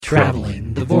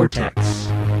Traveling the Vortex.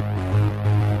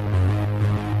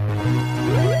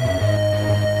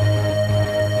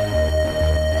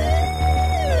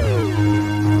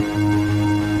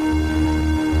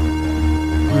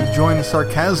 We've joined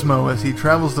Sarcasmo as he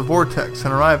travels the vortex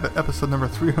and arrive at episode number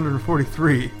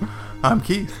 343. I'm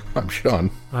Keith. I'm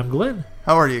Sean. I'm Glenn.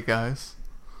 How are you guys?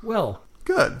 Well.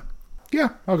 Good. Yeah,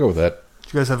 I'll go with that.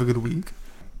 Did you guys have a good week?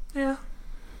 Yeah.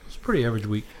 It's a pretty average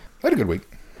week. I had a good week.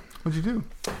 What'd you do?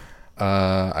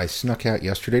 I snuck out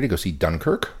yesterday to go see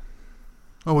Dunkirk.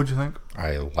 Oh, what'd you think?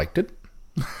 I liked it.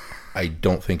 I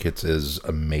don't think it's as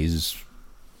amazing.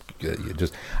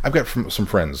 I've got some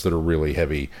friends that are really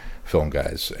heavy film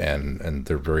guys, and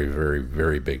they're very, very,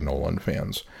 very big Nolan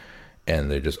fans.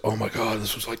 And they just, oh my God,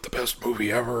 this was like the best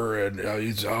movie ever. And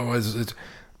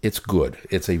it's good.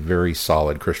 It's a very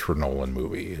solid Christopher Nolan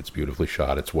movie. It's beautifully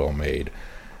shot. It's well made.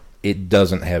 It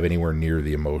doesn't have anywhere near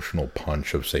the emotional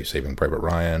punch of, say, Saving Private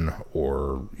Ryan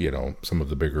or, some of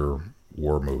the bigger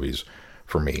war movies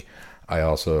for me. I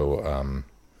also,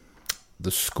 the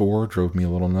score drove me a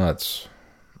little nuts.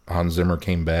 Hans Zimmer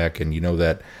came back, and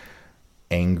that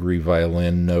angry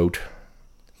violin note.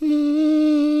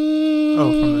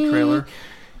 Oh, from the trailer?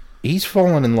 He's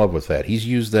fallen in love with that. He's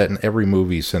used that in every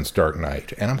movie since Dark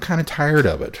Knight, and I'm kind of tired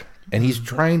of it. And he's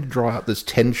trying to draw out this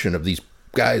tension of these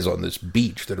guys on this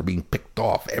beach that are being picked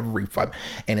off every 5,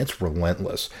 and it's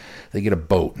relentless. They get a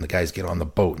boat, and the guys get on the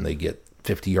boat, and they get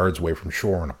 50 yards away from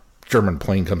shore, and a German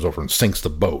plane comes over and sinks the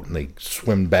boat, and they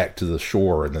swim back to the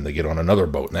shore, and then they get on another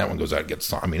boat, and that one goes out and gets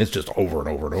sunk. I mean, it's just over and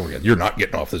over and over again. You're not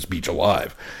getting off this beach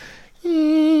alive.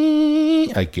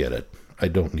 I get it. I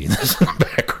don't need this in the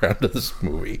background of this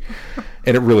movie.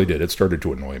 And it really did. It started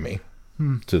to annoy me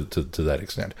to that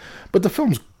extent. But the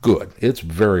film's good. It's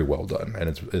very well done, and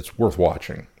it's worth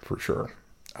watching for sure.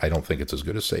 I don't think it's as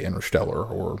good as, say, Interstellar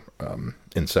or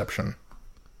Inception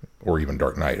or even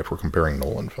Dark Knight if we're comparing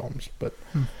Nolan films. But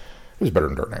it was better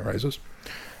than Dark Knight Rises.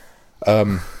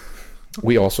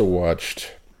 We also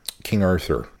watched King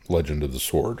Arthur, Legend of the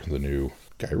Sword, the new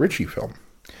Guy Ritchie film.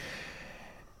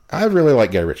 I really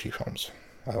like Guy Ritchie films.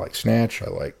 I like Snatch. I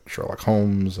like Sherlock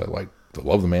Holmes. I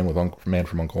love The Man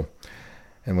from U.N.C.L.E.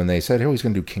 And when they said, oh, he's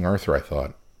going to do King Arthur, I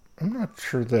thought, I'm not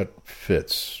sure that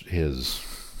fits his...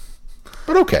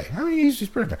 But okay. I mean, he's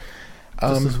pretty good.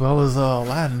 Just as well as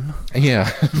Aladdin.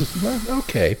 Yeah.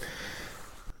 Okay.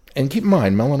 And keep in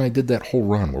mind, Mel and I did that whole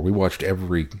run where we watched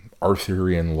every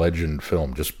Arthurian legend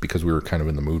film just because we were kind of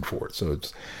in the mood for it. So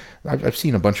I've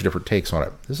seen a bunch of different takes on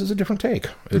it. This is a different take.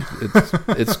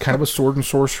 It's kind of a sword and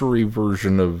sorcery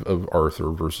version of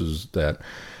Arthur versus that.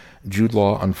 Jude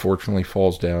Law, unfortunately,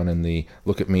 falls down in the,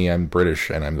 look at me, I'm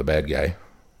British, and I'm the bad guy.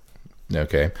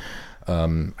 Okay.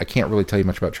 I can't really tell you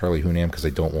much about Charlie Hunnam because I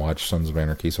don't watch Sons of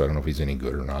Anarchy, so I don't know if he's any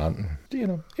good or not.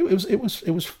 It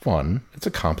was fun. It's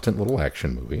a competent little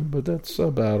action movie, but that's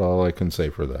about all I can say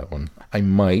for that one. I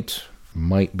might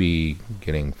be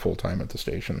getting full-time at the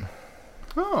station.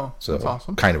 Oh, so that's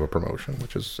awesome. Kind of a promotion,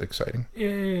 which is exciting.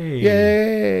 Yay.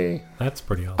 Yay! That's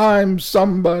pretty awesome. I'm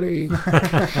somebody.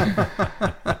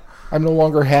 I'm no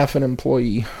longer half an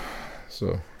employee.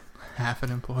 So Half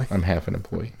an employee? I'm half an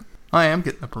employee. I am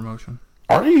getting a promotion.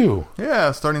 Are you?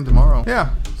 Yeah, starting tomorrow.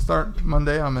 Yeah, start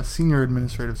Monday. I'm a senior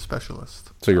administrative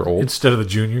specialist. So you're old? Instead of the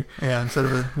junior? Yeah,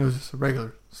 it was just a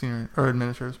regular senior or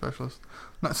administrative specialist.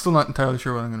 Still not entirely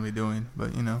sure what I'm going to be doing,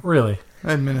 but Really?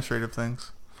 Administrative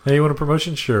things. Hey, you want a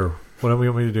promotion? Sure. What do we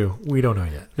want me to do? We don't know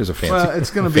yet. There's a fancy. Well,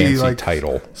 it's going to be like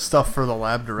title stuff for the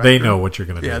lab director. They know what you're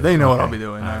going to do. Yeah, they know what I'll be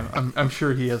doing. Right. I'm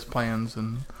sure he has plans,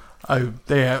 and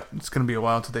it's going to be a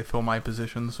while until they fill my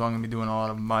position, so I'm going to be doing a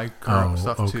lot of my current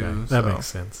stuff too. That so, makes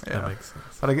sense. Yeah. That makes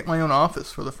sense. But I get my own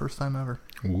office for the first time ever.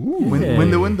 Ooh.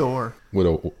 Window and door. With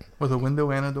a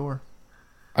window and a door.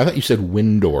 I thought you said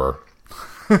windor.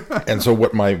 And so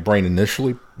what my brain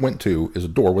initially went to is a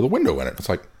door with a window in it. It's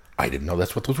like, I didn't know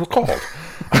that's what those were called.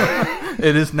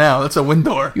 It is now. That's a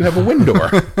window. You have a window.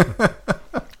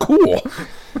 Cool.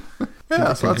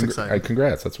 Yeah, so that's exciting.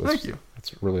 Congrats. Thank you.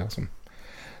 That's really awesome.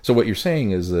 So what you're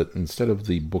saying is that instead of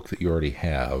the book that you already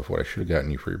have, what I should have gotten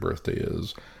you for your birthday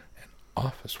is an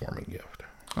office warming gift.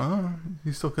 Oh,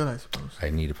 you still could, I suppose.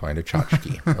 I need to find a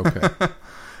tchotchke. Okay.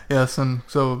 Yes, and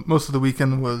so most of the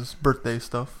weekend was birthday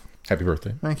stuff. Happy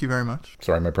birthday. Thank you very much.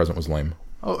 Sorry, my present was lame.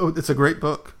 Oh, it's a great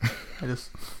book. I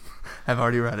just have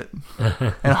already read it.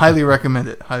 And highly recommend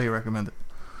it. Highly recommend it.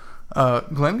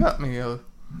 Glenn got me a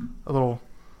little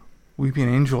weeping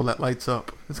angel that lights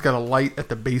up. It's got a light at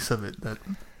the base of it that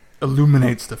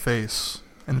illuminates the face.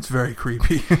 and it's very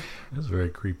creepy. That's very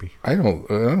creepy. I don't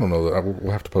know.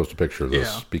 We'll have to post a picture of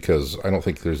this Yeah. because I don't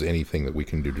think there's anything that we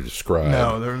can do to describe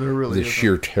No, there really the isn't.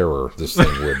 sheer terror this thing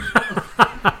would.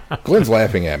 Glenn's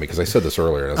laughing at me because I said this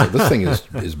earlier. And I was like, this thing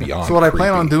is beyond. So what I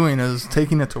plan creepy. on doing is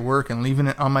taking it to work and leaving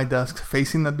it on my desk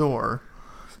facing the door,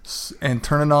 and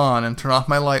turn it on and turn off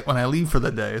my light when I leave for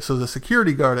the day. So the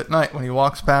security guard at night, when he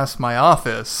walks past my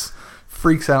office,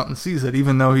 freaks out and sees it,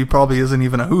 even though he probably isn't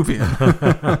even a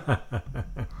Whovian.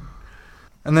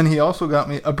 And then he also got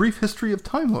me A Brief History of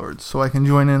Time Lords, so I can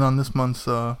join in on this month's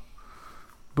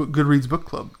Goodreads book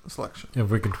club selection. If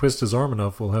we can twist his arm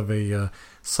enough, we'll have a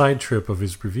side trip of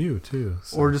his review, too.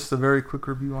 So Or just a very quick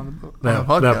review on the book. on that,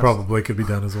 the podcast. that probably could be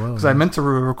done as well. Because I meant to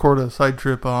record a side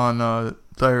trip on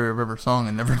Diary of River Song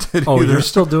and never did Oh, either. you're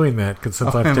still doing that because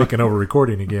since I've taken over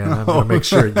recording again, I'm going to make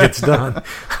sure it gets done.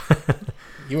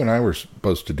 You and I were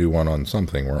supposed to do one on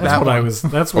something. Weren't we? That's That what I one. was.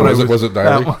 That's What what I was was. it? Was it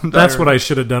Diary? That one, That's Diary. what I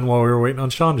should have done while we were waiting on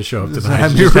Sean to show up Just tonight.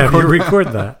 have Just you have you record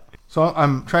record that. So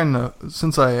I'm trying to,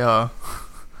 since I've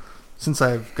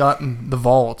gotten the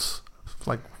vaults,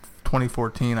 like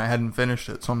 2014, I hadn't finished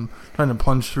it, so I'm trying to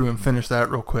plunge through and finish that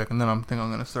real quick, and then I'm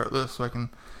going to start this, so I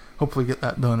can hopefully get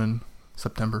that done in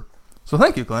September. So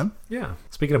thank you, Glenn. Yeah.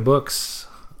 Speaking of books,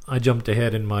 I jumped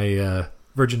ahead in my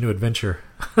Virgin New Adventure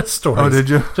stories. Oh, did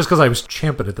you? Just because I was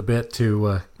champing at the bit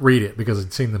to read it because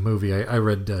I'd seen the movie. I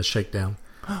read Shakedown,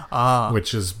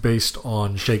 which is based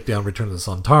on Shakedown: Return of the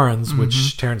Sontarans,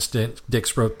 which Terrence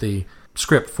Dix wrote the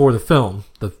script for the film,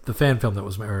 the fan film that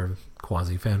was made, or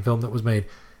quasi fan film that was made.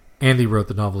 Andy wrote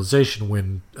the novelization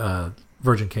when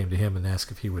Virgin came to him and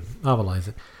asked if he would novelize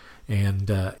it. And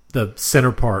the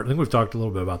center part, I think we've talked a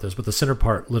little bit about this, but the center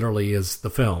part literally is the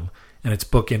film, and it's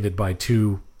bookended by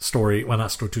two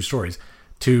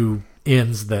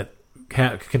ends that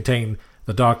contain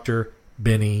the Doctor,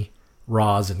 Benny,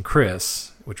 Roz, and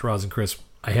Chris, which Roz and Chris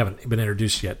I haven't been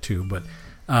introduced yet to, but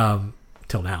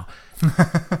till now,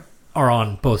 are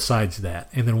on both sides of that.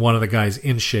 And then one of the guys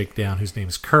in Shakedown, whose name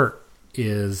is Kurt,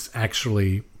 is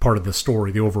actually part of the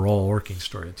story, the overall working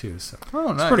story too. So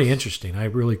Oh, nice. it's pretty interesting. I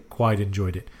really quite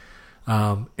enjoyed it.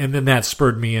 And then that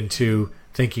spurred me into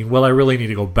thinking, well, I really need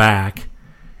to go back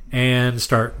and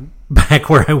start back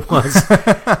where I was.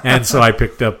 And so I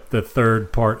picked up the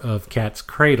third part of Cat's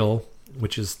Cradle,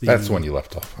 which is the That's the one you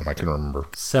left off. I can remember.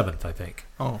 7th, I think.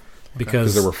 Oh, Because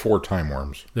Because there were 4 time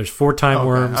worms. there's 4 time Okay, I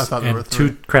worms thought there were and 3.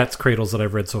 2 Cat's Cradles that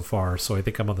I've read so far. So I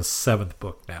think I'm on the 7th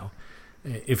book now,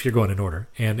 if you're going in order.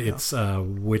 And it's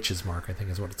Witch's Mark, I think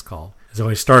is what it's called. So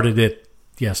I started it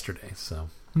yesterday, so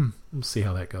we'll see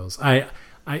how that goes.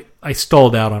 I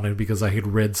stalled out on it because I had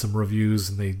read some reviews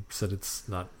and they said it's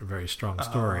not a very strong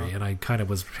story, and I kind of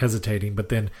was hesitating, but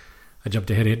then I jumped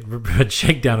ahead and read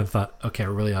Shakedown and thought, okay, I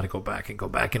really ought to go back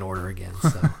in order again.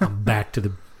 So I'm back to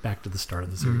the start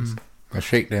of the series. A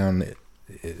Shakedown,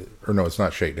 or no, it's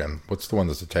not Shakedown. What's the one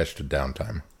that's attached to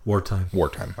Downtime? Wartime.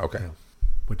 Okay. Yeah.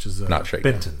 Which is Not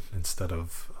Shakedown. Benton instead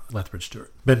of Lethbridge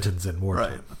Stewart. Benton's in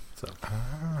Wartime. Right. So.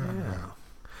 Yeah.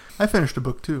 I finished a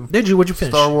book too. Did you? What'd you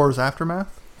finish? Star Wars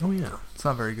Aftermath. Oh, yeah. It's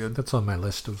not very good. That's on my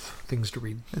list of things to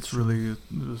read. It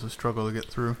was a struggle to get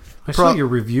through. I saw your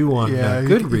review on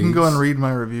Goodreads. You can go and read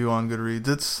my review on Goodreads.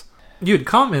 It's You had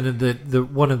commented that the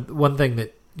one thing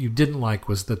that you didn't like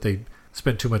was that they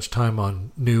spent too much time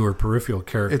on new or peripheral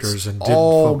characters it's and didn't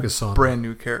all focus on brand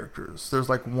new characters. There's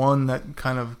like one that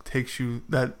kind of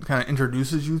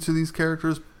introduces you to these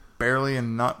characters barely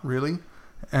and not really,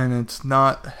 and it's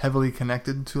not heavily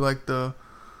connected to like the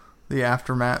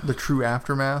aftermath, the true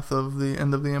aftermath of the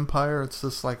end of the Empire. It's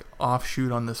this like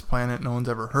offshoot on this planet no one's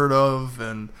ever heard of,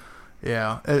 and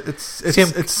yeah,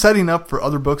 it's setting up for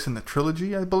other books in the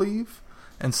trilogy, I believe,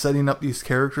 and setting up these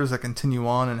characters that continue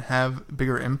on and have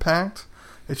bigger impact.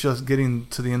 It's just getting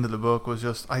to the end of the book was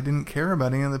just, I didn't care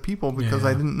about any of the people because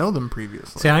I didn't know them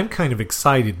previously. See, I'm kind of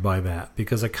excited by that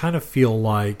because I kind of feel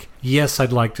like, yes,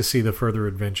 I'd like to see the further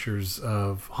adventures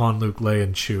of Han, Luke, Leia,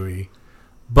 and Chewie,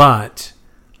 but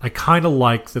I kind of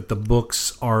like that the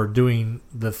books are doing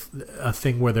a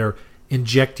thing where they're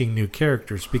injecting new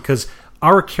characters, because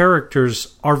our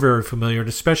characters are very familiar, and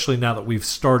especially now that we've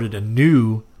started a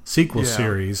new sequel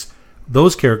series,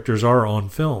 those characters are on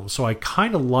film. So I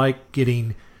kind of like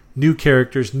getting new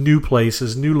characters, new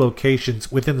places, new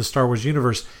locations within the Star Wars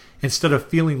universe, instead of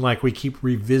feeling like we keep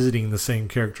revisiting the same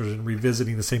characters and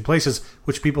revisiting the same places,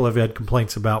 which people have had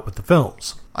complaints about with the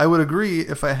films. I would agree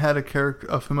if I had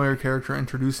a familiar character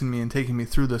introducing me and taking me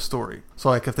through the story. So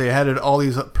like if they added all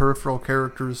these peripheral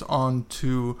characters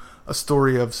onto a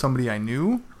story of somebody I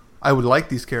knew, I would like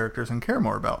these characters and care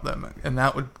more about them, and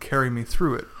that would carry me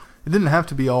through it. It didn't have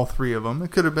to be all 3 of them.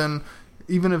 It could have been,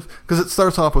 even if, because it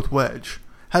starts off with Wedge,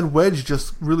 Had Wedge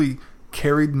just really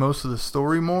carried most of the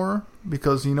story more,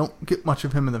 because you don't get much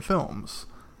of him in the films,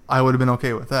 I would have been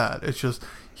okay with that. It's just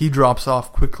he drops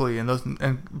off quickly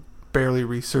and barely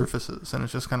resurfaces, and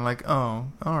it's just kind of like,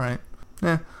 oh, all right.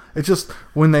 It's just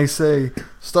when they say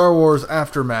Star Wars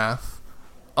Aftermath,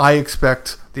 I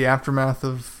expect the aftermath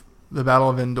of the Battle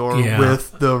of Endor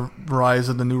with the rise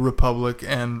of the New Republic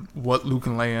and what Luke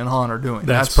and Leia and Han are doing.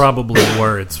 That's probably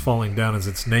where it's falling down, as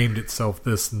it's named itself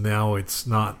this, now it's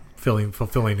not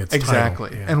fulfilling its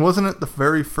exactly. title. Yeah. And wasn't it the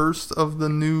very first of the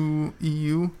new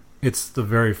EU? It's the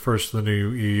very first of the new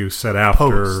EU set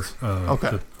after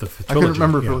okay. the trilogy. I couldn't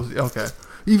remember if it was... Okay.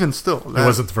 Even still... It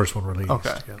wasn't the first one released.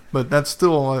 Okay. Yeah. But that's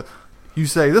still... you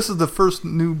say, this is the first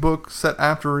new book set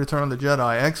after Return of the Jedi.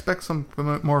 I expect some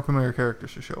more familiar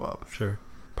characters to show up. Sure.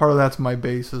 Part of that's my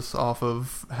basis off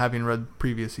of having read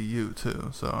previous EU, too.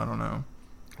 So, I don't know.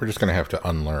 We're just going to have to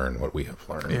unlearn what we have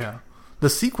learned. Yeah. The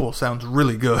sequel sounds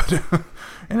really good.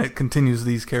 And it continues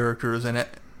these characters, and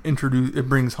it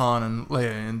brings Han and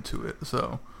Leia into it.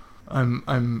 So,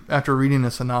 I'm after reading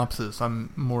the synopsis,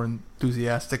 I'm more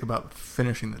enthusiastic about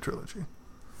finishing the trilogy.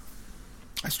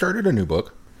 I started a new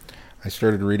book. I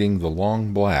started reading The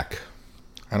Long Black,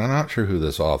 and I'm not sure who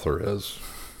this author is.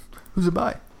 Who's it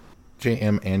by?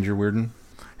 J.M. Angerweirden.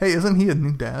 Hey, isn't he a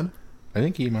new dad? I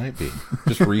think he might be.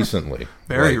 Just recently.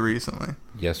 Very recently.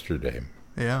 Yesterday.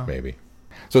 Yeah. Maybe.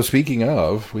 So speaking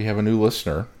of, we have a new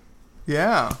listener.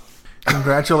 Yeah.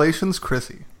 Congratulations,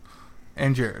 Chrissy.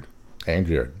 And Jared. And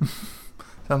Jared.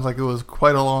 Sounds like it was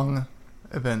quite a long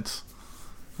event,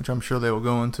 which I'm sure they will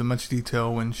go into much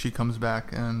detail when she comes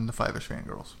back and the Five-ish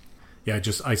Fangirls. Yeah,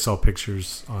 I saw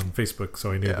pictures on Facebook,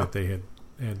 so I knew that they had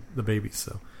the babies.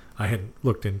 So I hadn't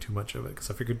looked into much of it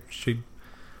because I figured she'd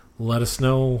let us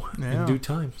know in due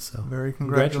time. So very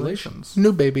congratulations.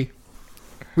 New baby.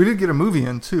 We did get a movie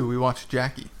in, too. We watched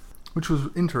Jackie, which was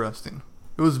interesting.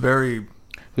 It was very...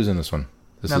 Who's in this one?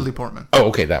 Natalie Portman. Oh,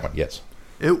 okay, that one, yes.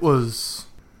 It was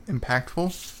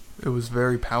impactful. It was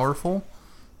very powerful.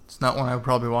 It's not one I would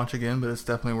probably watch again, but it's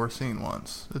definitely worth seeing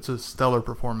once. It's a stellar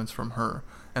performance from her,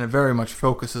 and it very much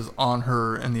focuses on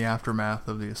her in the aftermath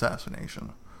of the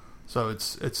assassination. So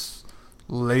it's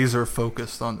laser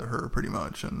focused onto her pretty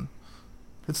much, and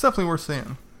it's definitely worth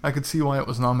seeing. I could see why it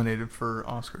was nominated for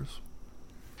Oscars.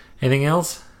 Anything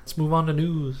else? Let's move on to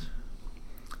news.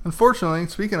 Unfortunately,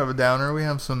 speaking of a downer, we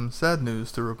have some sad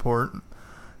news to report.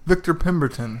 Victor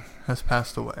Pemberton has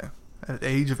passed away at the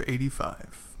age of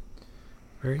 85.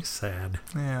 Very sad.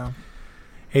 Yeah.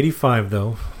 85,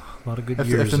 though. A lot of good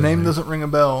years. If the name doesn't ring a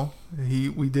bell,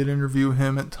 we did interview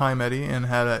him at Time Eddy and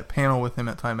had a panel with him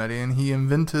at Time Eddy, and he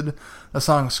invented a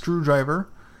song Screwdriver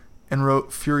and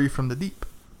wrote Fury from the Deep.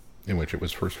 In which it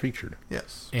was first featured.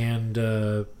 Yes. And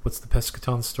what's the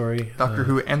Pescaton story? Doctor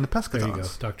Who and the Pescatons. There you go.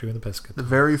 Doctor Who and the Pescatons. The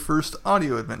very first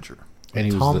audio adventure. And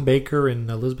he Tom Baker and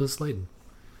Elizabeth Sladen.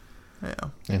 Yeah.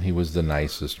 And he was the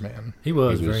nicest man. He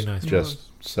was very nice.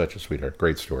 Just such a sweetheart.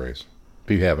 Great stories. If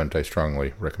you haven't, I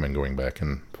strongly recommend going back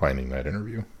and finding that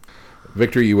interview.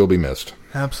 Victor, you will be missed.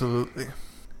 Absolutely.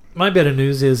 My bit of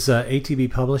news is ATB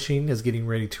Publishing is getting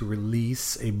ready to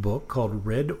release a book called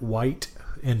Red, White,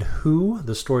 and Who,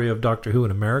 the story of Doctor Who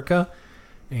in America.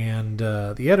 And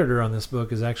the editor on this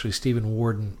book is actually Stephen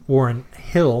Warren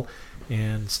Hill.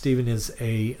 And Stephen is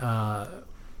a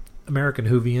American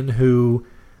Whovian who,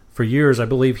 for years, I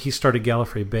believe he started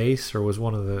Gallifrey Base, or was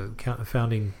one of the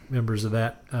founding members of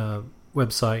that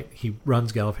website. He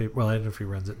runs Gallifrey. Well, I don't know if he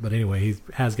runs it, but anyway, he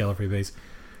has Gallifrey Base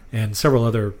and several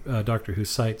other Doctor Who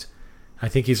sites. I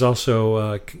think he's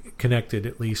also connected,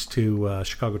 at least, to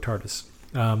Chicago TARDIS.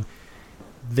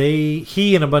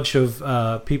 He and a bunch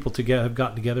of people have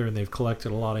gotten together, and they've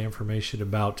collected a lot of information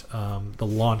about the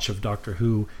launch of Doctor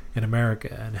Who in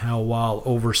America, and how while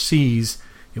overseas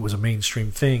it was a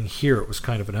mainstream thing, here it was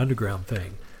kind of an underground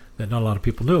thing that not a lot of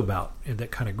people knew about, and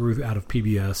that kind of grew out of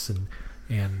PBS and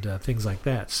things like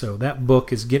that. So that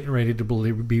book is getting ready to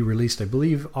be released, I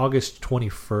believe, August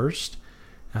 21st,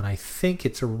 and I think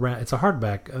it's a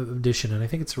hardback edition, and I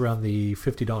think it's around the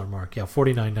 $50 mark. Yeah,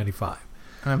 $49.95.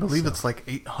 And I believe it's like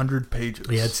 800 pages.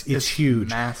 Yeah, it's huge.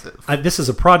 Massive. This is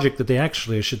a project that they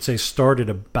actually, I should say, started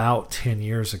about 10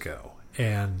 years ago.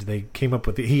 And they came up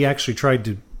with he actually tried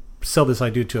to sell this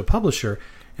idea to a publisher,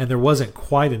 and there wasn't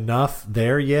quite enough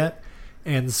there yet.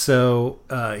 And so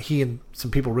he and some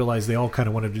people realized they all kind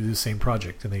of wanted to do the same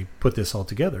project, and they put this all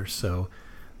together. So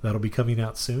that'll be coming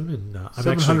out soon. And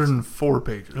I'm 704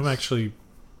 pages. I'm actually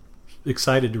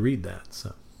excited to read that.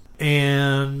 So.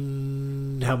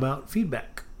 And how about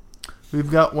feedback?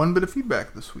 We've got one bit of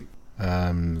feedback this week.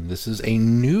 This is a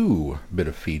new bit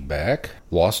of feedback.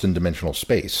 Lost in Dimensional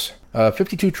Space. A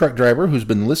 52 truck driver who's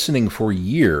been listening for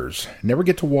years. Never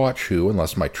get to watch Who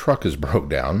unless my truck is broke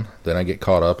down. Then I get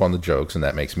caught up on the jokes, and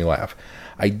that makes me laugh.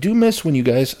 I do miss when you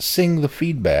guys sing the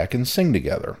feedback and sing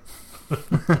together.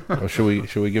 Should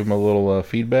we give them a little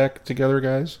feedback together,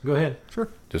 guys? Go ahead. Sure.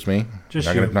 Just me? Just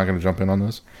not you. Gonna jump in on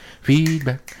this?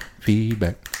 Feedback.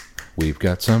 We've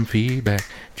got some feedback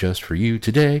just for you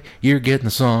today. You're getting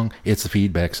the song. It's the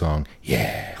feedback song.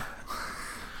 Yeah.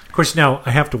 Of course, now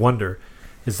I have to wonder,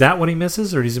 is that what he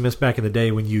misses, or does he miss back in the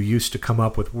day when you used to come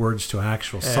up with words to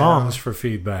actual songs for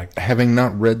feedback? Having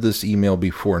not read this email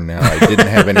before now, I didn't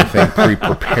have anything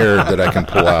pre-prepared that I can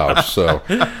pull out. So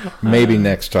maybe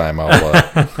next time I'll...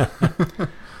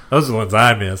 Those are the ones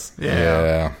I miss.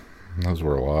 Yeah. Those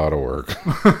were a lot of work.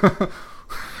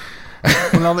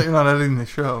 Well, now that you're not editing the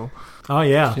show. Oh,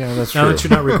 yeah. Yeah, that's now true. that you're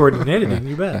not recording and editing,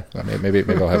 you bet. Maybe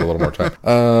I'll have a little more time.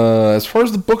 As far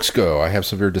as the books go, I have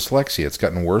severe dyslexia. It's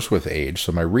gotten worse with age,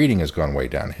 so my reading has gone way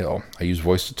downhill. I use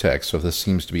voice to text, so if this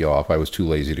seems to be off, I was too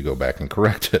lazy to go back and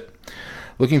correct it.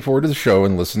 Looking forward to the show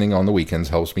and listening on the weekends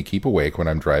helps me keep awake when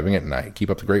I'm driving at night.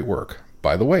 Keep up the great work.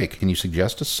 By the way, can you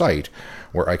suggest a site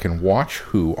where I can watch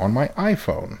Who on my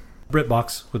iPhone?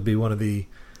 BritBox would be one of the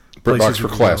BritBox places for you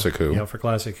can Classic go. Who. Yeah, for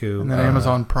Classic Who. And then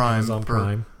Amazon Prime. Amazon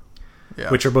Prime. Yeah.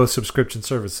 Which are both subscription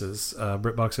services.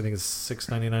 BritBox, I think, is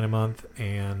 $6.99 a month,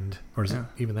 or is it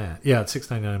even that? Yeah, it's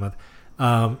 $6.99 a month.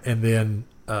 And then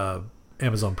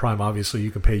Amazon Prime, obviously, you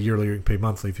can pay yearly or you can pay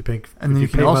monthly. If you pay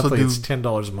monthly, it's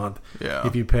 $10 a month. Yeah.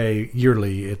 If you pay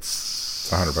yearly, it's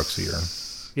 $100 a year.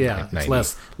 Yeah, Like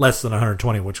it's less than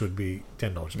 $120, which would be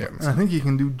 $10 a month. And I think you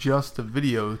can do just the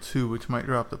video too, which might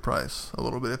drop the price a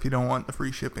little bit if you don't want the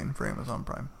free shipping for Amazon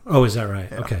Prime. Oh, is that right?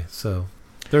 Yeah. Okay, so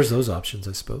there's those options,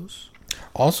 I suppose.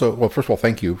 Also, well, first of all,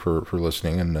 thank you for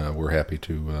listening, and we're happy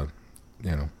to,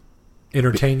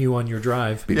 Entertain you on your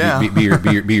drive. be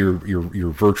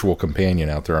your virtual companion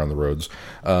out there on the roads.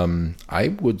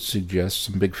 I would suggest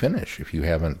some Big Finish if you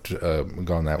haven't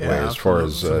gone that way. As far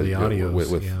as the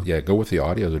audios, go with the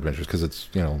audios adventures because it's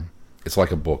it's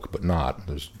like a book but not.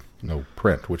 There's no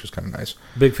print, which is kind of nice.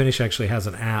 Big Finish actually has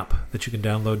an app that you can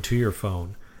download to your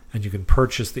phone, and you can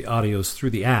purchase the audios through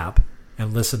the app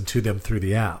and listen to them through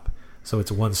the app. So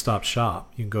it's a one-stop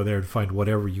shop. You can go there and find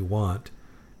whatever you want,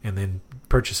 and then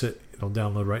purchase it. It'll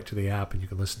download right to the app, and you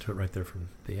can listen to it right there from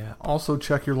the app. Also,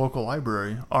 check your local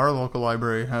library. Our local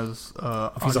library has.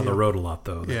 If he's on the road a lot,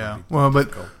 though. Yeah. Well,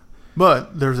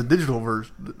 but there's a digital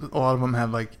version. A lot of them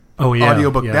have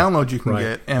audiobook downloads you can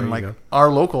get, and go. our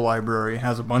local library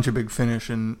has a bunch of Big Finish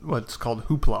and what's called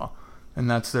Hoopla, and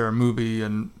that's their movie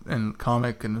and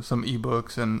comic and some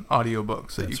ebooks and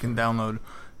audiobooks that you can download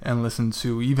and listen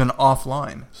to even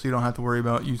offline, so you don't have to worry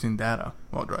about using data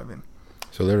while driving.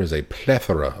 So there is a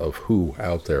plethora of Who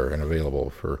out there and available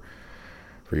for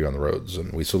you on the roads,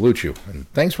 and we salute you. And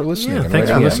thanks for listening. Yeah, and thanks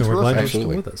for writing in. listening. We're glad you're still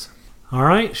with us. All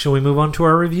right, shall we move on to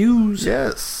our reviews?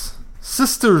 Yes.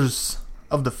 Sisters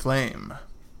of the Flame.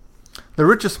 The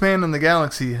richest man in the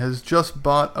galaxy has just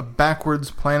bought a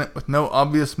backwards planet with no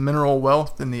obvious mineral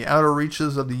wealth in the outer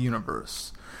reaches of the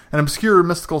universe. An obscure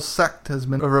mystical sect has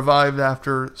been revived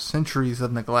after centuries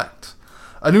of neglect.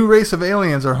 A new race of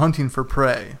aliens are hunting for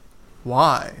prey.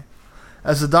 Why?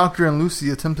 As the Doctor and Lucy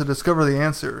attempt to discover the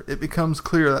answer, it becomes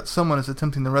clear that someone is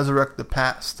attempting to resurrect the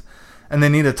past, and they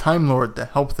need a Time Lord to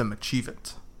help them achieve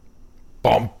it.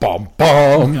 Bum, bum,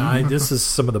 bum. This is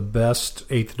some of the best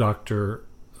Eighth Doctor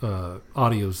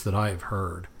audios that I have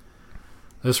heard.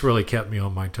 This really kept me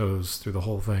on my toes through the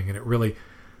whole thing, and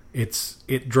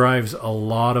it drives a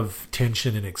lot of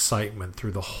tension and excitement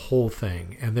through the whole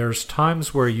thing. And there's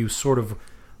times where you sort of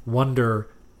wonder,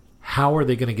 how are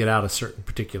they going to get out of certain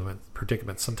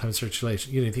predicaments? Sometimes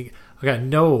situation, you think, okay,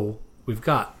 no, we've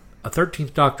got a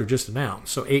 13th Doctor just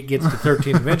announced, so 8 gets to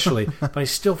 13 eventually, but I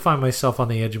still find myself on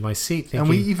the edge of my seat thinking, and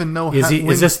we even know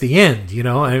is this the end? And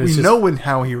know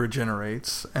how he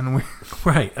regenerates, and we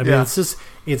right. I mean, it's just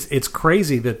it's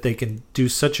crazy that they can do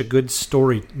such a good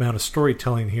amount of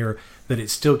storytelling here that it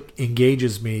still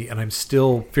engages me, and I'm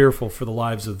still fearful for the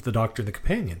lives of the Doctor and the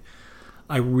companion.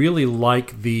 I really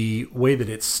like the way that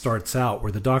it starts out,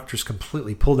 where the Doctor's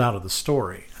completely pulled out of the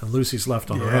story and Lucy's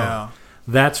left on her own.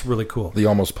 That's really cool. The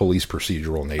almost police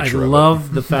procedural nature of it. I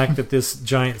love the fact that this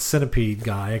giant centipede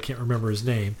guy, I can't remember his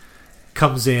name,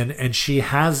 comes in and she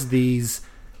has these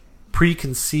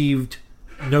preconceived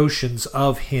notions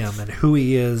of him and who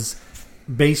he is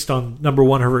based on, number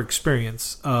one, her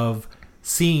experience of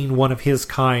seeing one of his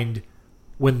kind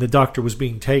when the Doctor was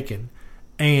being taken,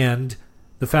 and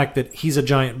the fact that he's a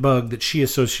giant bug that she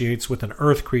associates with an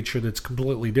Earth creature that's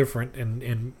completely different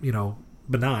and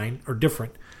benign or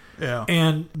different. Yeah.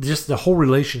 And just the whole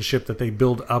relationship that they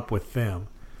build up with them.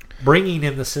 Bringing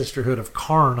in the Sisterhood of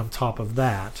Karn on top of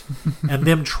that. And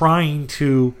them trying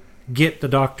to get the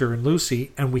Doctor and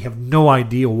Lucy, and we have no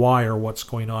idea why or what's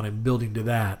going on, and building to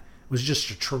that. It was just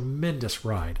a tremendous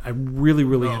ride. I really,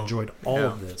 really enjoyed all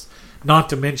of this. Not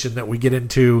to mention that we get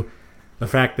into the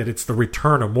fact that it's the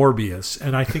return of Morbius,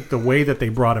 and I think the way that they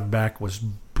brought him back was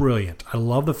brilliant. I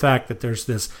love the fact that there's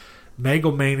this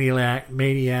megalomaniac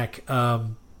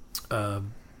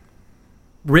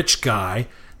rich guy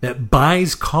that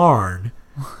buys Karn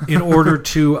in order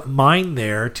to mine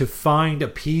there to find a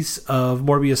piece of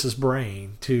Morbius's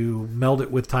brain to meld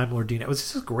it with Time Lord Dina. It was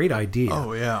just a great idea.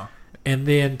 Oh, yeah. And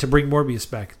then to bring Morbius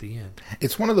back at the end.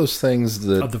 It's one of those things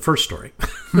that... Of the first story.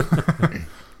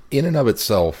 in and of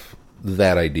itself,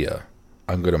 that idea,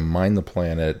 I'm going to mine the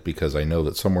planet because I know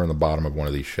that somewhere in the bottom of one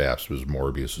of these shafts was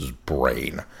Morbius's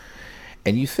brain.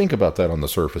 And you think about that on the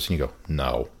surface and you go,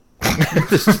 no.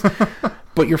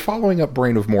 But you're following up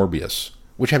Brain of Morbius,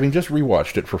 which, having just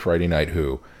rewatched it for Friday Night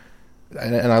Who,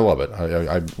 and I love it.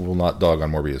 I will not dog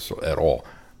on Morbius at all.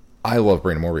 I love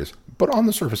Brain of Morbius. But on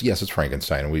the surface, yes, it's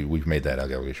Frankenstein, and we've made that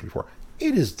allegation before.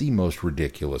 It is the most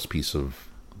ridiculous piece of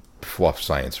fluff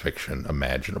science fiction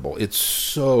imaginable. It's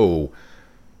so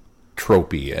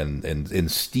tropey and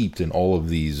steeped in all of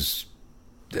these...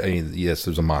 I mean, yes,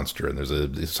 there's a monster, and there's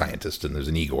a scientist, and there's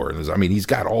an Igor, and he's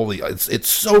got all the... It's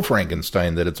so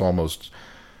Frankenstein that it's almost...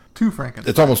 Too Frankenstein.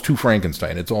 It's almost too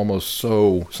Frankenstein. It's almost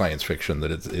so science fiction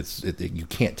that you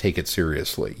can't take it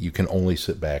seriously. You can only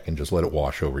sit back and just let it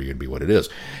wash over you and be what it is.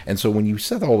 And so when you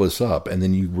set all this up and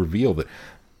then you reveal that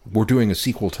we're doing a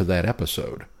sequel to that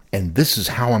episode and this is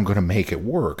how I'm going to make it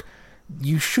work,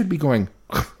 you should be going,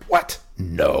 what?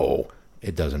 No,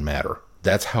 it doesn't matter.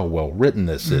 That's how well written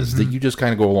this is, that you just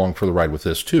kind of go along for the ride with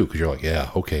this too, because you're like,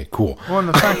 yeah, okay, cool. Well, and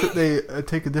the fact that they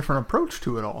take a different approach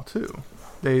to it all too.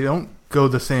 They don't go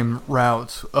the same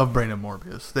routes of Brain of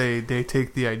Morbius. They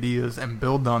take the ideas and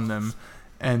build on them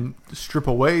and strip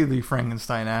away the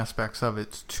Frankenstein aspects of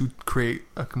it to create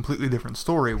a completely different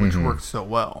story, which works so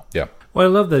well. Yeah. Well, I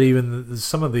love that even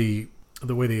some of the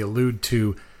way they allude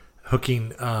to hooking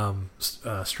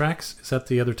Strax. Is that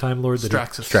the other Time Lord?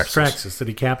 Straxus that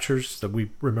he captures, that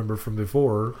we remember from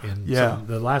before in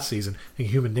the last season. I think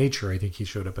Human Nature, I think he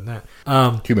showed up in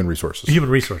that. Human Resources.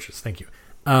 Human Resources, thank you.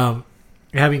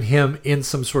 Having him in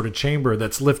some sort of chamber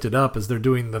that's lifted up as they're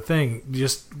doing the thing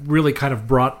just really kind of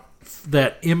brought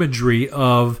that imagery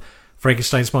of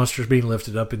Frankenstein's monsters being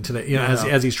lifted up into the,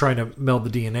 as he's trying to meld the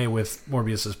DNA with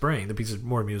Morbius's brain, the piece of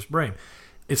Morbius' brain.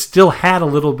 It still had a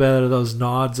little bit of those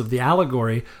nods of the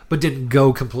allegory, but didn't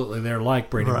go completely there like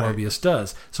Brain of Morbius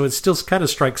does. So it still kind of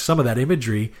strikes some of that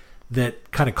imagery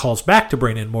that kind of calls back to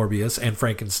Brain and Morbius and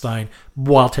Frankenstein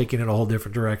while taking it a whole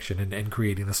different direction and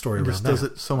creating a story around that. It just does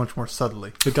it so much more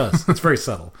subtly. It does. It's very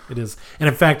subtle. It is. And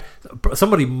in fact,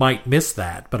 somebody might miss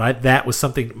that, but that was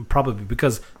something probably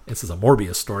because this is a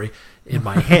Morbius story in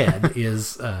my head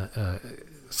is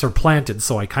supplanted,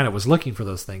 so I kind of was looking for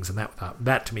those things, and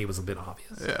that to me was a bit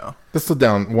obvious. Yeah. That's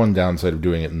the one downside of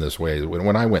doing it in this way.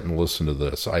 When I went and listened to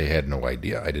this, I had no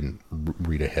idea. I didn't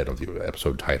read ahead of the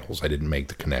episode titles. I didn't make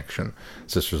the connection.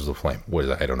 Sisters of the Flame. What is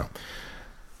that? I don't know.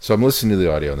 So I'm listening to the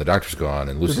audio, and the doctor's gone,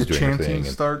 and Lucy's doing her thing.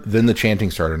 And then the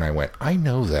chanting started, and I went, I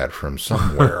know that from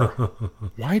somewhere.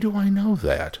 Why do I know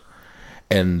that?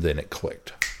 And then it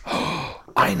clicked.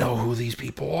 I know who these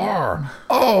people are.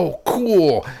 Oh,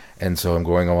 cool. And so I'm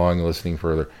going along and listening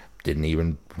further. Didn't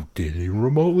even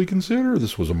remotely consider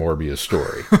this was a Morbius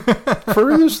story.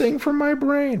 Furthest thing from my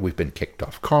brain. We've been kicked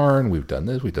off Karn. We've done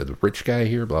this. We've done the rich guy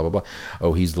here, blah, blah, blah.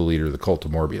 Oh, he's the leader of the cult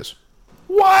of Morbius.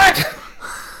 What?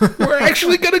 We're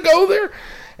actually going to go there?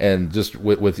 And just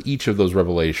with each of those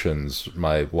revelations,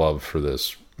 my love for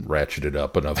this ratcheted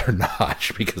up another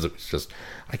notch, because it was just,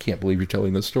 I can't believe you're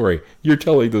telling this story. You're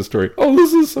telling this story. Oh,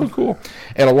 this is so cool.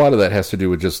 And a lot of that has to do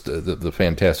with just the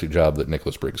fantastic job that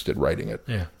Nicholas Briggs did writing it.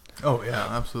 Yeah. Oh, yeah,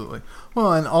 absolutely.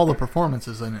 Well, and all the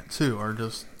performances in it, too, are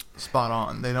just spot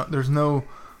on. There's no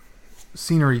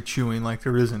scenery chewing like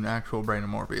there is in actual Brain of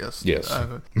Morbius. Yes.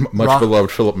 Much beloved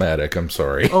Philip Maddock, I'm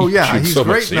sorry. Oh, yeah, he's so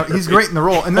great. No, he's great in the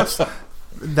role. And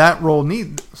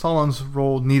Solon's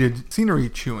role needed scenery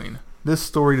chewing. This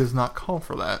story does not call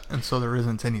for that, and so there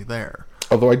isn't any there.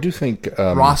 Although I do think...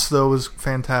 Ross, though, is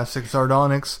fantastic.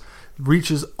 Sardonyx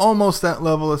reaches almost that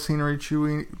level of scenery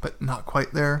chewing, but not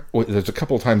quite there. Well, there's a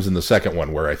couple of times in the second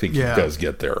one where I think he does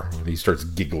get there. He starts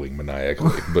giggling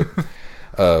maniacally.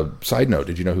 But side note,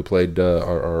 did you know who played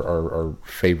our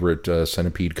favorite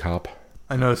centipede cop?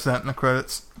 I noticed that in the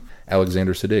credits.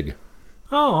 Alexander Siddig.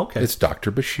 Oh, okay. It's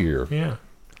Dr. Bashir. Yeah.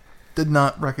 did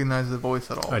not recognize the voice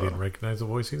at all. I didn't recognize the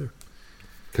voice either.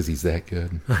 Because he's that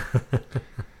good.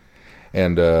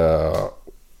 And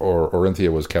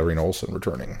Orinthia was Katarina Olsen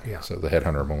returning. Yeah. So the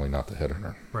headhunter, only not the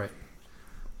headhunter. Right.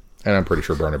 And I'm pretty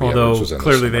sure Barnaby Although Edwards was in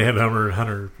clearly this the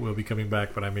Hunter will be coming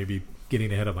back, but I may be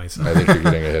getting ahead of myself. I think you're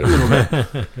getting ahead of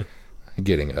yourself.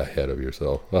 Getting ahead of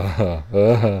yourself.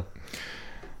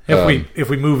 If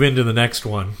we move into the next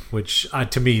one, which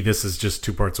to me this is just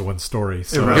two parts of one story,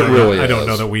 so It really I don't is.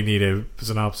 know that we need a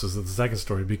synopsis of the second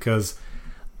story, because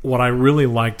what I really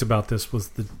liked about this was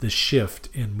the shift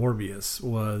in Morbius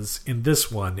was in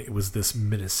this one it was this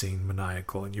menacing,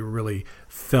 maniacal, and you really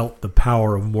felt the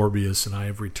power of Morbius and I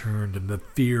Have Returned and the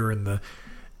fear and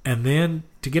then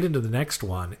to get into the next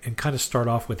one and kind of start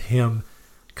off with him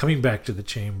coming back to the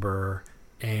chamber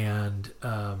and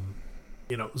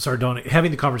Sardonyx,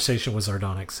 having the conversation with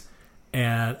Sardonyx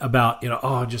and about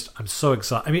I'm so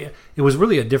excited. I mean, it was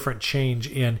really a different change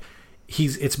in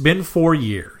it's been 4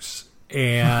 years.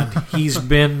 And he's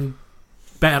been,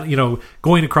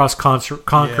 going across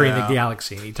conquering the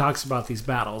galaxy. And he talks about these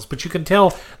battles, but you can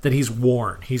tell that he's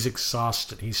worn, he's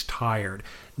exhausted, he's tired.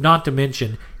 Not to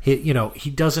mention, he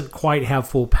doesn't quite have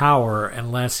full power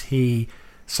unless he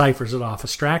ciphers it off of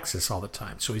Straxus all the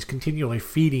time. So he's continually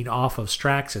feeding off of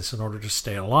Straxus in order to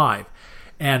stay alive.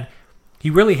 And he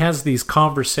really has these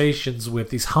conversations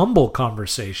these humble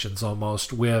conversations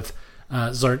almost with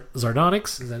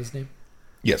Sardonyx. Is that his name?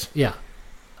 Yes. Yeah.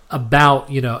 About,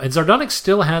 and Sardonyx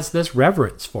still has this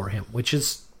reverence for him, which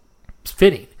is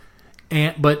fitting.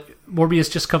 But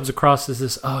Morbius just comes across as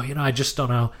this, I just don't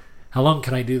know. How long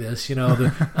can I do this?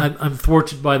 I'm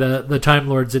thwarted by the Time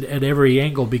Lords at every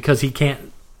angle because he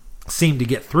can't seem to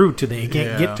get through to them. He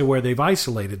can't get to where they've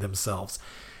isolated themselves.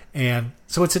 And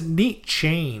so it's a neat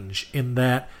change in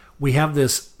that we have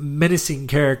this menacing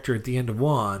character at the end of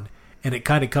one, and it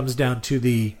kind of comes down to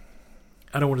the,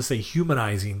 I don't want to say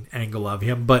humanizing angle of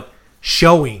him, but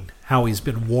showing how he's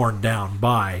been worn down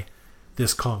by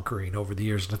this conquering over the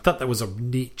years. And I thought that was a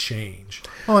neat change.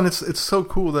 Well, and it's so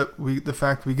cool that the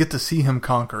fact we get to see him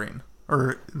conquering,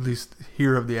 or at least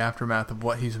hear of the aftermath of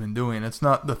what he's been doing. It's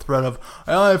not the threat of,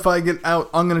 if I get out,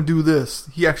 I'm going to do this.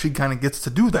 He actually kind of gets to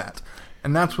do that.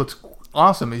 And that's what's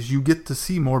awesome, is you get to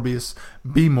see Morbius,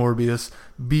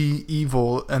 be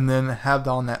evil, and then have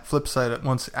on that flip side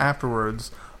once afterwards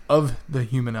of the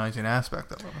humanizing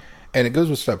aspect of him. And it goes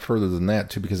a step further than that,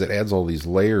 too, because it adds all these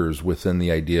layers within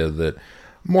the idea that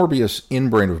Morbius, in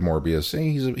Brain of Morbius,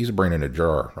 he's a brain in a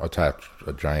jar, attached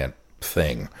a giant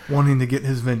thing. Wanting to get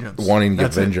his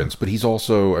vengeance. But he's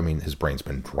also, his brain's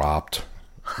been dropped.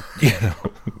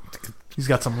 He's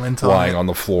got some lint lying on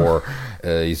the floor.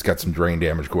 He's got some brain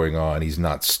damage going on. He's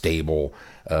not stable.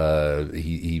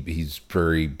 He's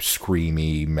very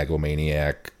screamy,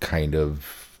 megalomaniac kind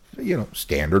of,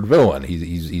 standard villain.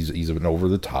 He's an over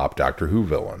the top Doctor Who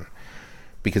villain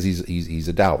because he's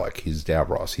a Dalek. He's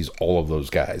Davros. He's all of those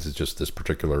guys. It's just this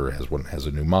particular has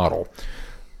a new model.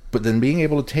 But then being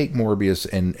able to take Morbius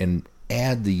and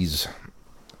add these,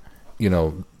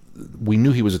 we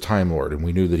knew he was a Time Lord, and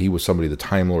we knew that he was somebody the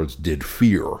Time Lords did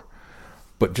fear.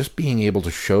 But just being able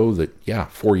to show that,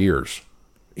 4 years.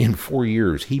 In 4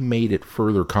 years, he made it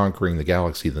further conquering the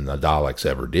galaxy than the Daleks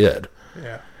ever did.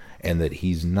 Yeah. And that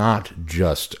he's not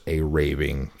just a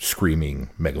raving,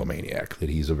 screaming megalomaniac. That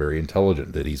he's a very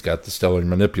intelligent, that he's got the stellar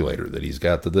manipulator, that he's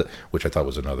got which I thought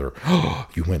was another,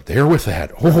 you went there with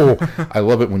that. I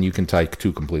love it when you can tie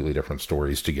two completely different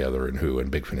stories together in Who, and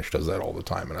Big Finish does that all the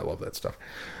time, and I love that stuff.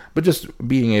 But just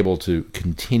being able to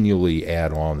continually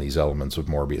add on these elements of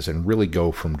Morbius and really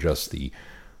go from just the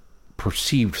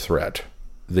perceived threat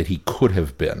that he could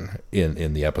have been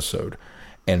in the episode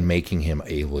and making him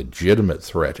a legitimate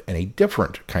threat and a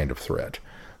different kind of threat.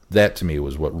 That, to me,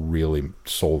 was what really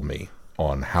sold me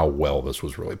on how well this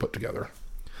was really put together.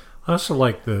 I also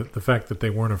like the fact that they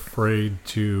weren't afraid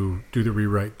to do the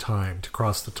rewrite time, to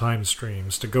cross the time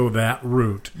streams, to go that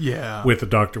route with the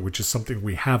Doctor, which is something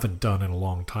we haven't done in a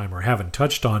long time or haven't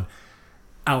touched on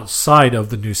outside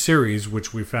of the new series,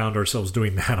 which we found ourselves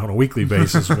doing that on a weekly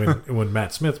basis when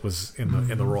Matt Smith was in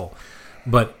the role.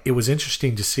 But it was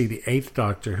interesting to see the Eighth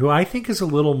Doctor, who I think is a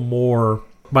little more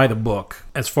by the book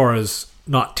as far as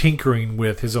not tinkering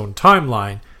with his own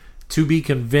timeline, to be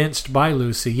convinced by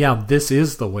Lucy, this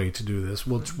is the way to do this.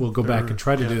 We'll go back and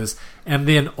try to do this. And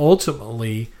then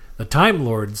ultimately the Time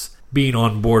Lords being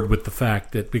on board with the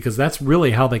fact that, because that's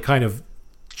really how they kind of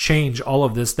change all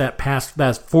of this, that past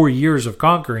 4 years of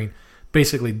conquering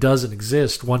basically doesn't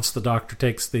exist once the Doctor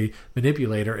takes the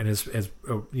manipulator and is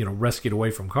rescued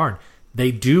away from Karn.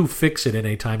 They do fix it in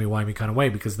a timey-wimey kind of way,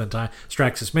 because then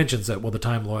Straxus mentions that, the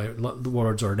Time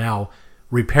Lords are now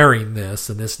repairing this,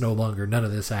 and none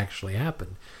of this actually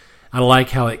happened. I like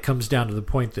how it comes down to the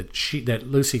point that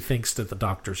Lucy thinks that the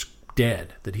Doctor's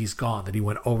dead, that he's gone, that he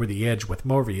went over the edge with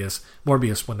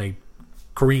Morbius when they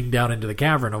careened down into the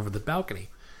cavern over the balcony.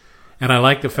 And I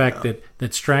like the fact that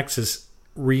Straxus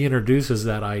reintroduces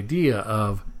that idea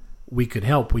of we could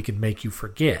help, we can make you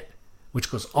forget,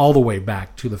 which goes all the way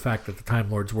back to the fact that the Time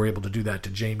Lords were able to do that to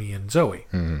Jamie and Zoe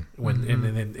in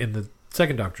the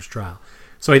second Doctor's trial.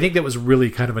 So I think that was really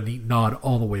kind of a neat nod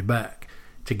all the way back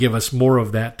to give us more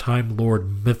of that Time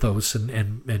Lord mythos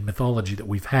and mythology that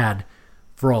we've had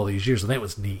for all these years. And that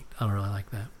was neat. I really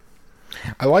like that.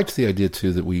 I liked the idea,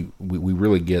 too, that we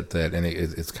really get that, and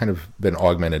it's kind of been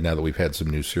augmented now that we've had some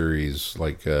new series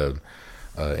like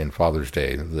in Father's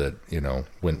Day that,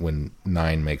 when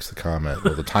Nine makes the comment,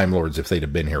 well, the Time Lords, if they'd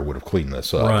have been here, would have cleaned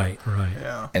this up. Right.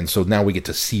 Yeah. And so now we get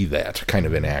to see that kind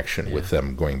of in action with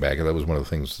them going back. And that was one of the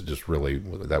things that just really,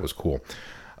 that was cool.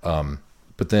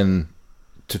 But then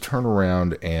to turn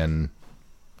around and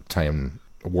tie in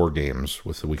War Games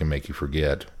with the We Can Make You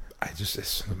Forget, I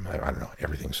don't know,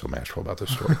 everything's so magical about this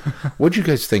story. What'd you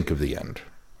guys think of the end?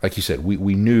 Like you said,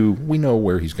 we know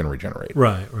where he's going to regenerate.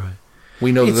 Right.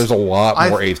 We know that there's a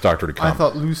lot more Eighth Doctor to come. I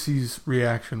thought Lucy's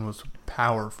reaction was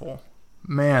powerful.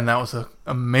 Man, that was an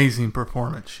amazing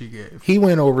performance she gave. He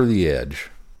went over the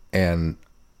edge, and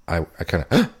I kind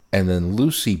of, and then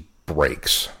Lucy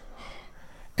breaks,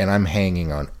 and I'm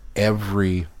hanging on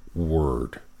every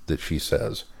word that she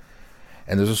says.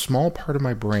 And there's a small part of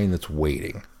my brain that's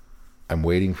waiting. I'm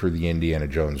waiting for the Indiana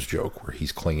Jones joke where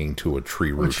he's clinging to a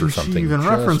tree root or something. She even just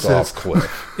references off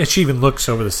cliff. And she even looks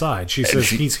over the side. She says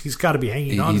he's got to be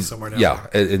hanging on somewhere down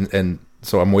there. Yeah, and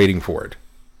so I'm waiting for it,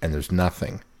 and there's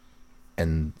nothing.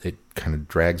 And it kind of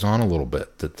drags on a little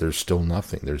bit, that there's still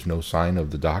nothing. There's no sign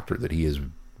of the Doctor, that he has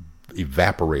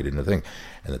evaporated in the thing.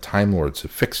 And the Time Lords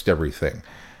have fixed everything.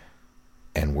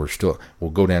 And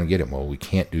we'll go down and get him. Well, we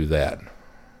can't do that.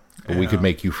 But we could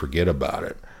make you forget about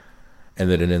it. And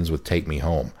then it ends with "Take Me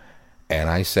Home." And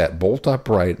I sat bolt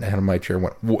upright out of my chair and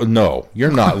went, no,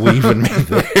 you're not leaving me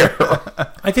there.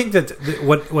 I think that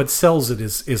what sells it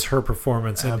is her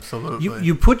performance. And absolutely.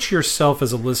 You put yourself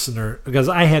as a listener, because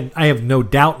I have no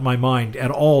doubt in my mind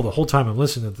at all the whole time I'm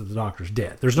listening that the Doctor's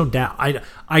dead. There's no doubt.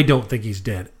 I don't think he's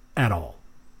dead at all.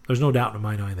 There's no doubt in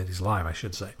my mind that he's alive, I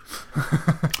should say.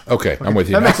 Okay, I'm with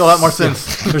you. That makes a lot more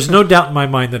sense. There's no doubt in my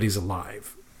mind that he's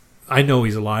alive. I know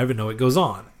he's alive and know it goes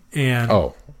on. And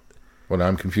well, now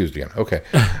I'm confused again. Okay.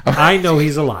 I know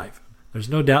he's alive. There's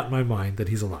no doubt in my mind that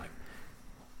he's alive.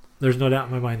 There's no doubt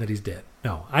in my mind that he's dead.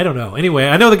 No, I don't know. Anyway,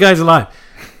 I know the guy's alive.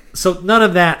 So none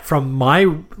of that from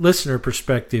my listener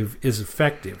perspective is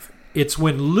effective. It's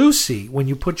when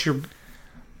you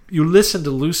listen to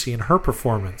Lucy and her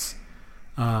performance,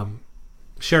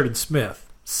 Sheridan Smith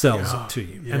sells it to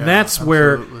you. And that's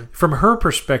where, from her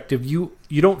perspective, you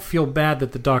don't feel bad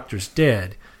that the Doctor's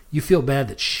dead. You feel bad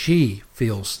that she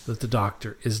feels that the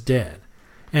Doctor is dead.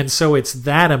 And so it's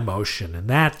that emotion and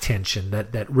that tension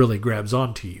that really grabs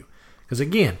onto you. Because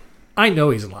again, I know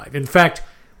he's alive. In fact,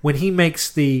 when he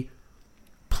makes the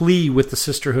plea with the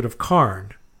Sisterhood of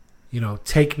Karn,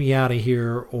 take me out of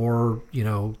here, or,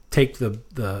 take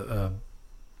the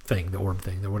thing, the orb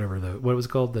thing, or whatever, what was it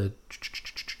called? You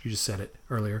just said it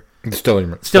earlier. Stellar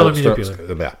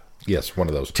manipulator. Yes, one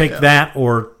of those. Take that,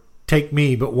 or take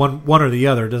me, but one or the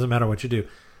other. It doesn't matter what you do.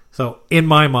 So in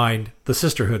my mind, the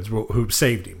Sisterhoods who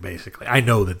saved him. Basically, I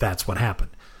know that that's what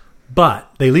happened,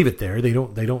 but they leave it there. They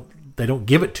don't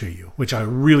give it to you, which I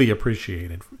really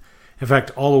appreciated. In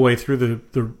fact, all the way through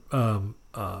the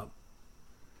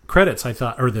credits, I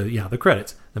thought, or the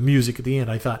credits, the music at the end,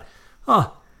 I thought,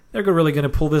 they're really going to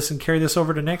pull this and carry this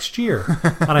over to next year.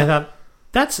 And I thought,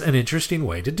 that's an interesting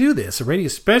way to do this.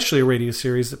 Especially a radio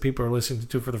series that people are listening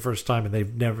to for the first time, and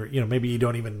they've never, maybe you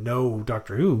don't even know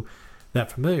Doctor Who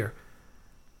that familiar.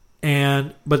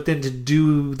 But then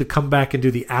to come back and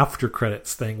do the after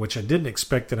credits thing, which I didn't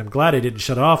expect, and I'm glad I didn't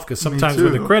shut it off, because sometimes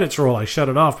when the credits roll, I shut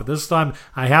it off. But this time,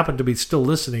 I happen to be still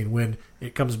listening when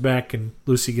it comes back and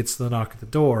Lucy gets the knock at the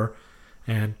door,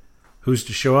 and who's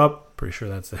to show up? Pretty sure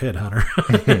that's the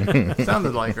headhunter.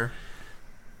 Sounded like her.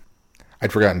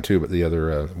 I'd forgotten too, but the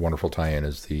other wonderful tie-in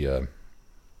is the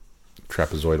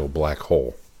trapezoidal black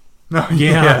hole. Oh,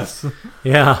 yes.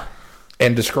 Yeah.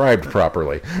 And described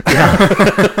properly. Yeah.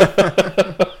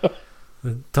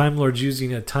 The Time Lords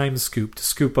using a time scoop to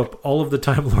scoop up all of the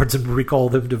Time Lords and recall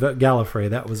them to Gallifrey.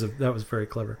 That was very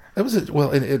clever. That was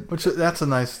that's a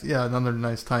nice, another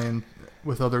nice tie-in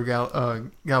with other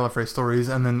Gallifrey stories.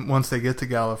 And then once they get to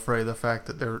Gallifrey, the fact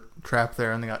that they're trapped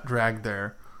there and they got dragged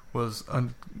there was a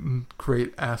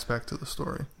great aspect to the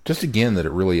story. Just again, that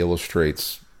it really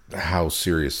illustrates how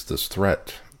serious this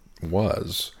threat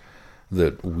was,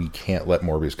 that we can't let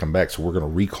Morbius come back, so we're going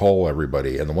to recall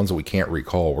everybody, and the ones that we can't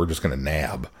recall, we're just going to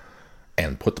nab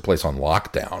and put the place on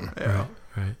lockdown. Yeah.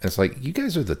 Right. And it's like, you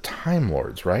guys are the Time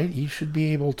Lords, right? You should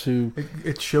be able to...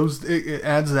 It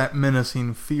adds that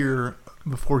menacing fear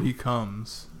before he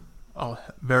comes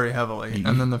very heavily.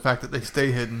 And then the fact that they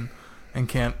stay hidden and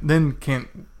can't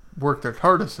work their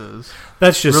TARDISes.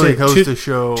 That's just really it. goes to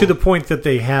show... To the point that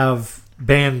they have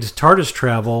banned TARDIS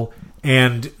travel,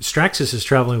 and Straxus is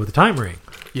traveling with the Time Ring.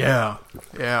 Yeah.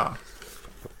 Yeah.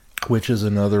 Which is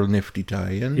another nifty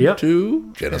tie-in Yep.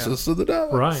 to Genesis of the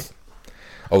Daleks. Right.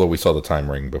 Although we saw the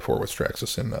Time Ring before with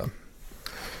Straxus in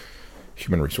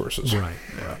Human Resources. Right.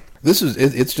 Yeah.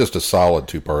 It's just a solid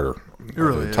two-parter. It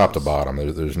really top is. to bottom.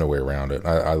 There's no way around it.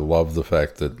 I love the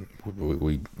fact that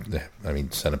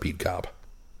Centipede Cop.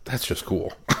 That's just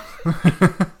cool.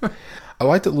 I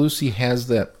like that Lucy has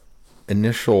that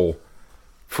initial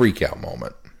freak-out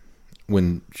moment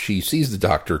when she sees the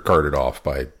doctor carted off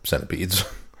by centipedes.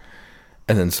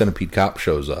 And then Centipede Cop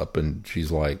shows up, and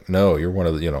she's like, no, you're one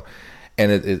of the,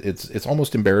 And it's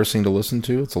almost embarrassing to listen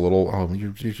to. It's a little,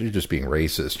 you're just being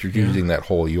racist. You're using that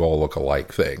whole "you all look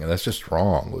alike" thing, and that's just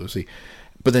wrong, Lucy.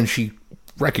 But then she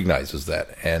recognizes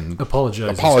that and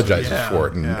apologizes for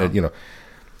it. And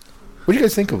what do you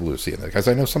guys think of Lucy in that? Because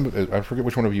I know I forget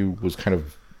which one of you was kind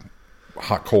of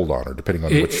hot cold on her, depending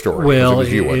on which story. Well, it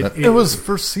was you, wasn't it? It was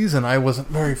first season. I wasn't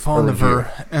very fond of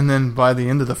her, and then by the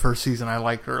end of the first season, I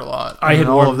liked her a lot.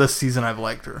 Of this season, I've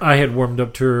liked her. I had warmed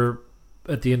up to her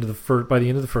at the end of by the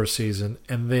end of the first season,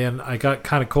 and then I got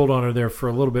kind of cold on her there for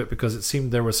a little bit because it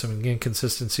seemed there was some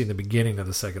inconsistency in the beginning of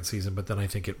the second season, but then I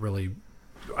think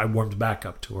I warmed back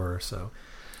up to her. So,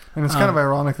 and it's kind of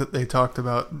ironic that they talked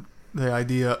about the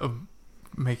idea of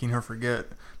making her forget,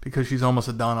 because she's almost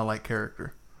a Donna-like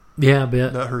character. Yeah, a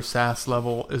bit. That her sass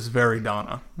level is very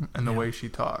Donna, and the way she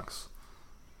talks.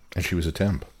 And she was a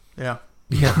temp. Yeah.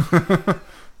 Yeah.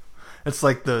 It's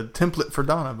like the template for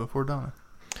Donna before Donna.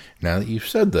 Now that you've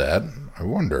said that, I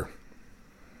wonder.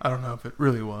 I don't know if it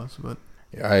really was, but...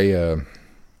 I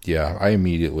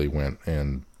immediately went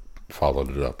and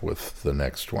followed it up with the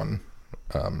next one,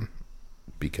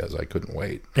 because I couldn't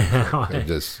wait.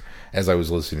 Just as I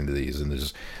was listening to these, and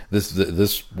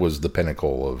this was the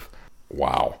pinnacle of,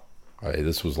 wow.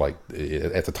 This was like,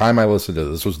 at the time I listened to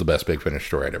this was the best Big Finish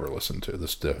story I'd ever listened to,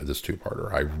 this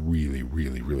two-parter. I really,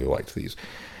 really, really liked these.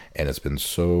 And it's been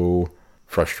so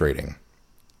frustrating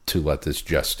to let this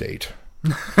gestate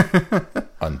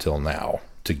until now,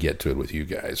 to get to it with you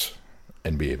guys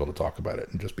and be able to talk about it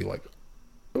and just be like,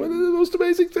 "What is the most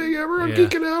amazing thing ever? I'm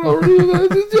geeking out over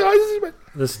this."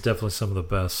 This is definitely some of the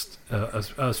best,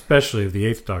 especially of the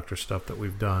Eighth Doctor stuff that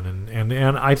we've done,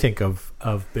 and I think of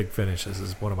Big Finish as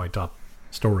is one of my top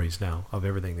stories now of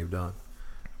everything they've done.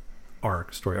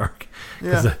 Story arc.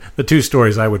 Yeah. The two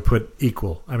stories I would put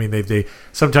equal. I mean, they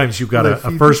sometimes you've got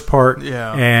a first part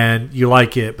and you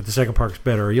like it, but the second part's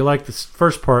better. Or you like the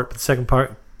first part, but the second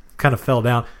part kind of fell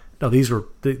down. No, these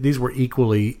were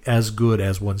equally as good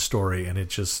as one story, and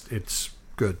it's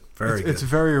good. Very good. It's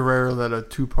very rare that a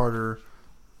two-parter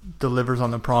delivers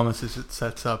on the promises it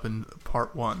sets up in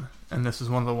part one, and this is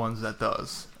one of the ones that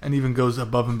does, and even goes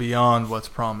above and beyond what's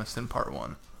promised in part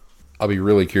one. I'll be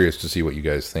really curious to see what you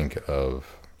guys think of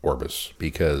Orbis,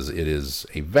 because it is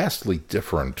a vastly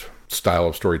different style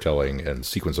of storytelling and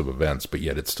sequence of events, but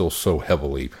yet it's still so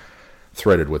heavily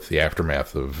threaded with the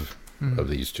aftermath of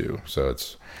these two. So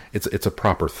it's a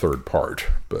proper third part,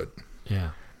 but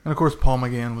yeah. And of course, Paul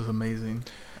McGann was amazing,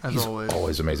 he's always.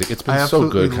 Always amazing. It's been so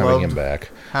good having him back.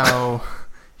 How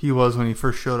he was when he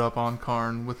first showed up on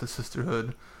Karn with the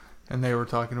Sisterhood, and they were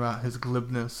talking about his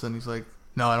glibness, and he's like,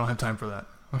 "No, I don't have time for that."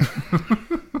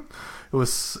 It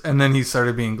was, and then he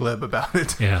started being glib about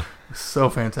it. Yeah, so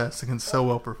fantastic and so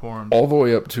well performed. All the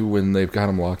way up to when they've got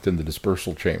him locked in the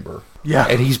dispersal chamber. Yeah,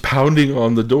 and he's pounding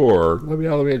on the door. Let me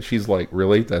out of the way. And she's like,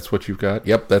 "Really? That's what you've got?"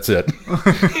 Yep, that's it.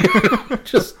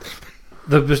 Just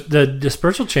the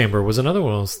dispersal chamber was another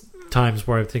one of those times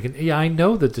where I'm thinking, yeah, I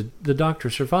know that the doctor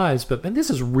survives, but man, this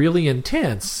is really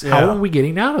intense. Yeah. How are we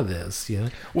getting out of this? Yeah.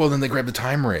 Well, then they grab the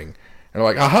time ring. And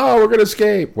they're like, aha, we're going to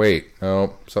escape. Wait,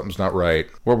 no, something's not right.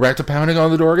 We're back to pounding on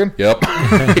the door again? Yep.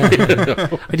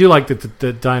 I do like that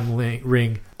the time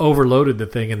ring overloaded the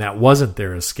thing, and that wasn't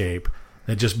their escape.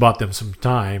 That just bought them some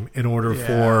time in order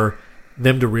for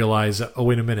them to realize, oh,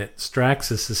 wait a minute,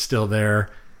 Straxus is still there.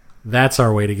 That's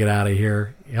our way to get out of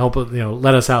here. Help,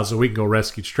 let us out so we can go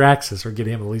rescue Straxus or get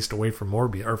him at least away from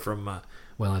Morbius, or from, at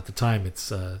the time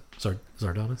it's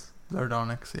Zardonis?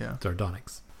 Zardonyx, yeah.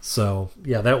 Zardonyx. So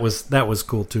yeah, that was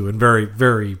cool too, and very,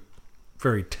 very,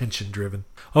 very tension driven.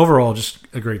 Overall, just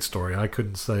a great story. I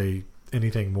couldn't say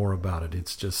anything more about it.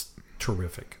 It's just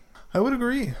terrific. I would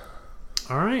agree.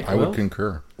 All right, I would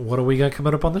concur. What do we got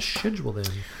coming up on the schedule then?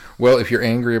 Well, if you're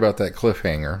angry about that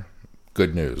cliffhanger,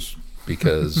 good news,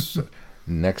 because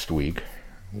next week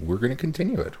we're going to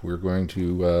continue it. We're going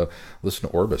to listen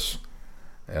to Orbis,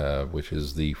 which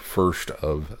is the first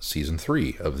of season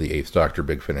 3 of the 8th Doctor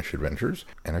Big Finish Adventures.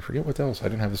 And I forget what else. I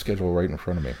didn't have the schedule right in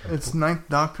front of me. It's 9th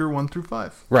Doctor 1 through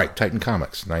 5. Right, Titan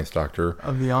Comics, 9th Doctor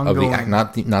Of the ongoing.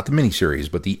 not the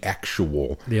miniseries, but the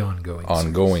actual The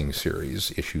ongoing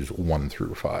series, issues 1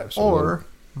 through 5. So Or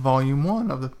Volume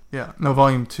 1 of the... Yeah, no,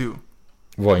 Volume 2.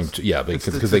 Volume 2, yeah,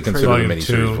 because it's they a consider the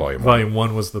miniseries Volume 1. Volume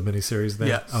 1 was the miniseries then?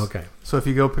 Yes. Okay. So if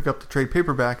you go pick up the trade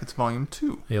paperback, it's Volume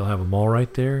 2. You'll have them all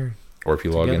right there. Or if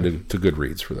you log Together. into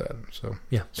Goodreads for that. So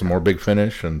Yeah. some more Big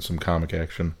Finish and some comic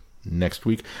action next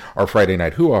week. Our Friday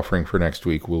Night Who offering for next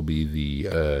week will be the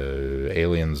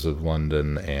Aliens of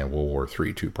London and World War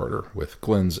III two-parter with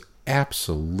Glenn's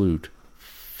absolute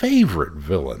favorite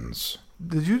villains.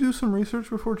 Did you do some research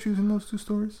before choosing those 2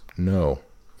 stories? No.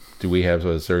 Do we have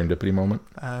a serendipity moment?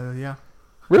 Yeah.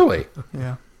 Really?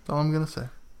 Yeah. That's all I'm going to say.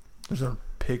 There's a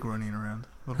pig running around.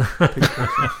 Little pig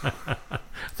person.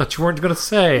 I thought you weren't going to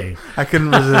say. I couldn't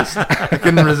resist.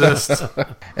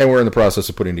 And we're in the process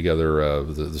of putting together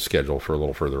the schedule for a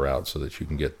little further out so that you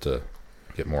can get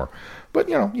more. But,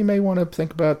 you may want to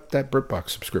think about that BritBox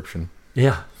subscription.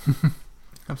 Yeah.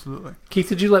 Absolutely. Keith,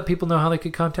 did you let people know how they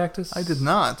could contact us? I did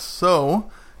not. So,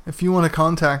 if you want to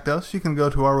contact us, you can go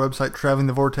to our website,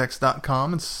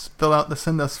 travelingthevortex.com, and fill out the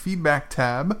Send Us Feedback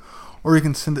tab, or you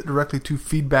can send it directly to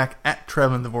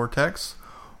feedback@travelingthevortex.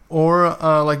 Or,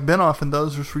 like Ben often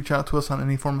does, just reach out to us on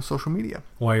any form of social media.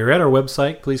 While you're at our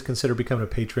website, please consider becoming a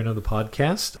patron of the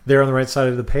podcast. There on the right side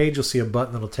of the page, you'll see a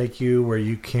button that'll take you where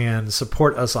you can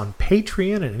support us on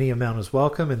Patreon, and any amount is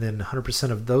welcome. And then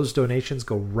 100% of those donations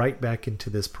go right back into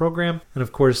this program. And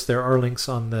of course, there are links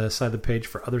on the side of the page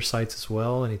for other sites as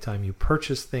well. Anytime you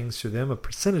purchase things through them, a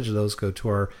percentage of those go to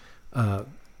our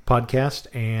podcast,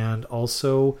 and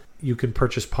also you can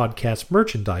purchase podcast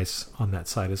merchandise on that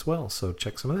site as well. So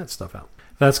check some of that stuff out.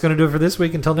 That's going to do it for this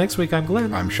week. Until next week, I'm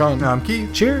Glenn. I'm Sean. Now I'm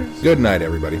Keith. Cheers. Good night,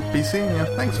 everybody. Be seeing you.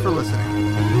 Thanks for listening.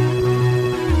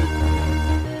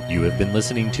 You have been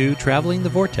listening to Traveling the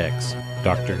Vortex.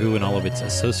 Doctor Who and all of its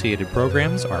associated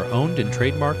programs are owned and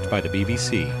trademarked by the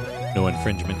BBC. No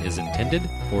infringement is intended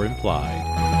or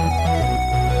implied.